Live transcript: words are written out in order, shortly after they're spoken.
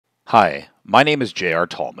Hi, my name is J.R.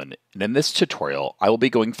 Tallman, and in this tutorial, I will be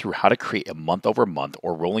going through how to create a month-over-month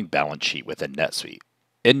or rolling balance sheet within NetSuite.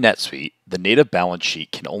 In NetSuite, the native balance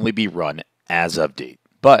sheet can only be run as of date,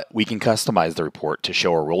 but we can customize the report to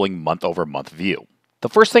show a rolling month-over-month view. The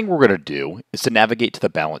first thing we're going to do is to navigate to the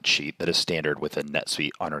balance sheet that is standard within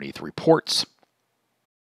NetSuite underneath Reports,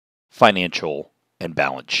 Financial, and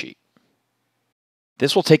Balance Sheet.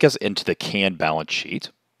 This will take us into the canned balance sheet.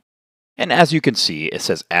 And as you can see, it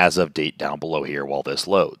says as of date down below here while this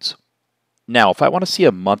loads. Now, if I want to see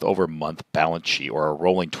a month-over-month balance sheet or a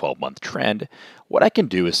rolling 12-month trend, what I can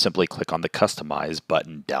do is simply click on the Customize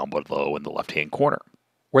button down below in the left-hand corner.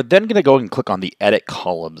 We're then going to go and click on the Edit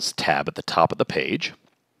Columns tab at the top of the page.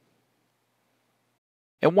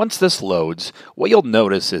 And once this loads, what you'll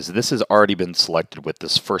notice is this has already been selected with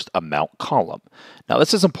this first amount column. Now,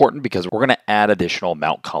 this is important because we're going to add additional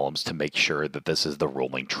amount columns to make sure that this is the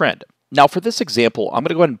rolling trend. Now for this example, I'm going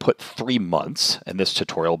to go ahead and put 3 months in this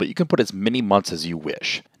tutorial, but you can put as many months as you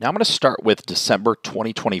wish. Now I'm going to start with December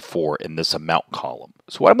 2024 in this amount column.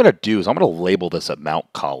 So what I'm going to do is I'm going to label this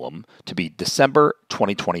amount column to be December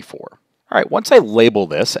 2024. All right, once I label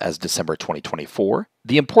this as December 2024,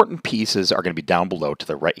 the important pieces are going to be down below to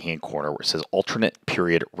the right-hand corner where it says alternate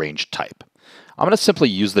period range type. I'm going to simply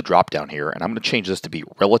use the drop-down here, and I'm going to change this to be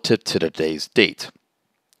relative to today's date.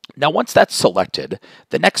 Now, once that's selected,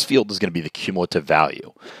 the next field is going to be the cumulative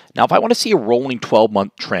value. Now, if I want to see a rolling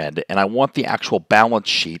 12-month trend and I want the actual balance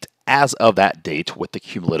sheet as of that date with the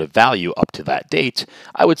cumulative value up to that date,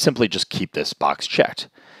 I would simply just keep this box checked.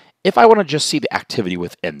 If I want to just see the activity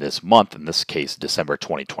within this month, in this case, December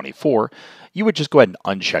 2024, you would just go ahead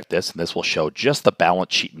and uncheck this, and this will show just the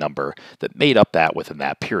balance sheet number that made up that within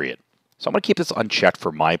that period. So I'm going to keep this unchecked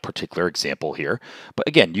for my particular example here. But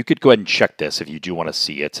again, you could go ahead and check this if you do want to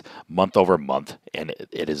see it month over month, and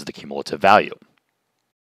it is the cumulative value.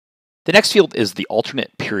 The next field is the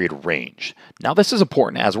alternate period range. Now this is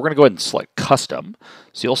important as we're going to go ahead and select custom.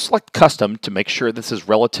 So you'll select custom to make sure this is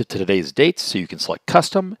relative to today's date. So you can select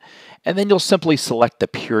custom, and then you'll simply select the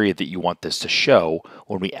period that you want this to show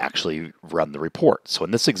when we actually run the report. So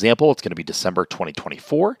in this example, it's going to be December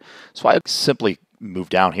 2024. So I simply move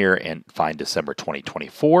down here and find December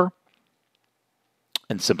 2024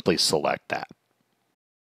 and simply select that.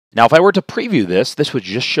 Now, if I were to preview this, this would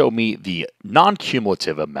just show me the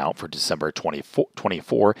non-cumulative amount for December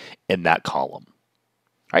 2024 in that column.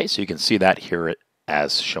 All right, so you can see that here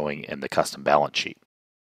as showing in the custom balance sheet.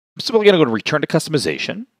 I'm simply going to go to Return to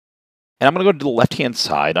Customization, and I'm going to go to the left-hand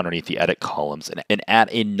side underneath the Edit Columns and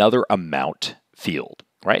add another amount field.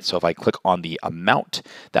 Right, so if I click on the amount,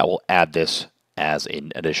 that will add this as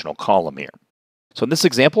an additional column here. So in this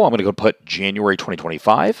example, I'm going to go put January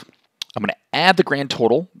 2025. I'm going to add the grand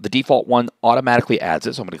total. The default one automatically adds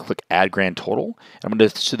it, so I'm going to click Add Grand Total. And I'm going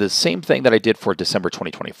to do the same thing that I did for December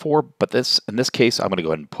 2024, but in this case, I'm going to go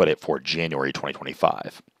ahead and put it for January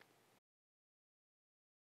 2025.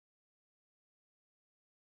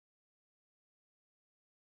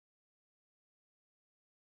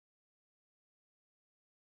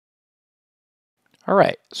 All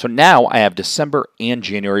right, so now I have December and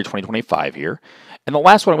January 2025 here. And the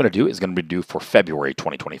last one I'm going to do is going to be due for February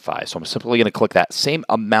 2025. So I'm simply going to click that same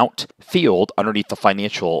amount field underneath the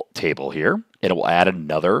financial table here, and it will add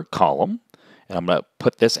another column. And I'm going to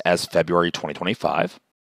put this as February 2025.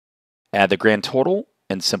 Add the grand total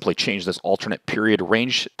and simply change this alternate period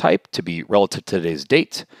range type to be relative to today's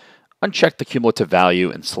date. Uncheck the cumulative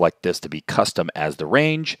value and select this to be custom as the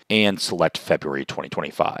range and select February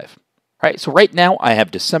 2025. All right, so right now I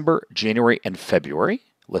have December, January, and February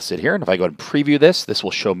listed here. And if I go ahead and preview this, this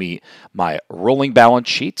will show me my rolling balance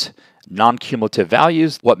sheet, non-cumulative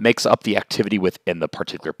values, what makes up the activity within the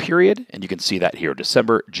particular period. And you can see that here,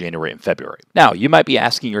 December, January, and February. Now, you might be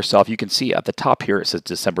asking yourself, you can see at the top here, it says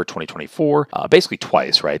December 2024, basically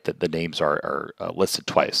twice, right? That the names are listed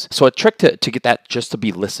twice. So a trick to get that just to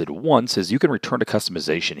be listed once is you can return to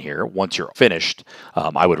customization here once you're finished,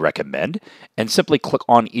 I would recommend, and simply click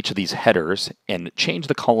on each of these headers and change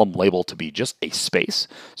the column label to be just a space.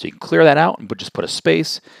 So you can clear that out and just put a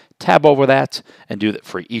space, tab over that, and do that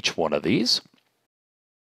for each one of these.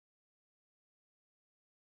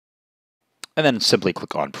 And then simply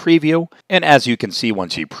click on Preview. And as you can see,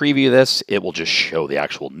 once you preview this, it will just show the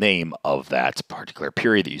actual name of that particular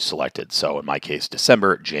period that you selected. So in my case,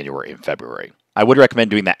 December, January, and February. I would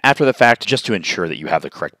recommend doing that after the fact just to ensure that you have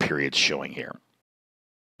the correct periods showing here.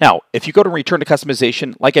 Now, if you go to return to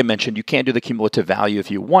customization, like I mentioned, you can do the cumulative value if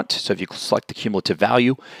you want. So if you select the cumulative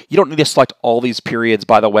value, you don't need to select all these periods,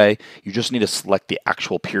 by the way. You just need to select the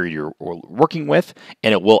actual period you're working with,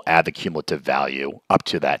 and it will add the cumulative value up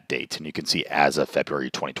to that date. And you can see as of February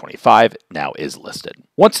 2025 now is listed.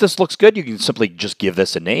 Once this looks good, you can simply just give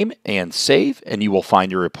this a name and save, and you will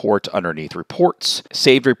find your report underneath Reports,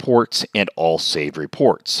 Saved Reports, and All Saved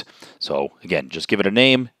Reports. So again, just give it a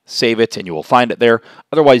name, save it, and you will find it there.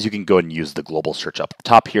 Otherwise, you can go and use the global search up the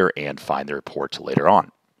top here and find the report later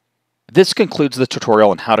on. This concludes the tutorial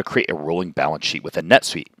on how to create a rolling balance sheet within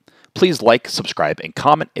NetSuite. Please like, subscribe, and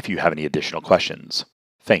comment if you have any additional questions.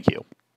 Thank you.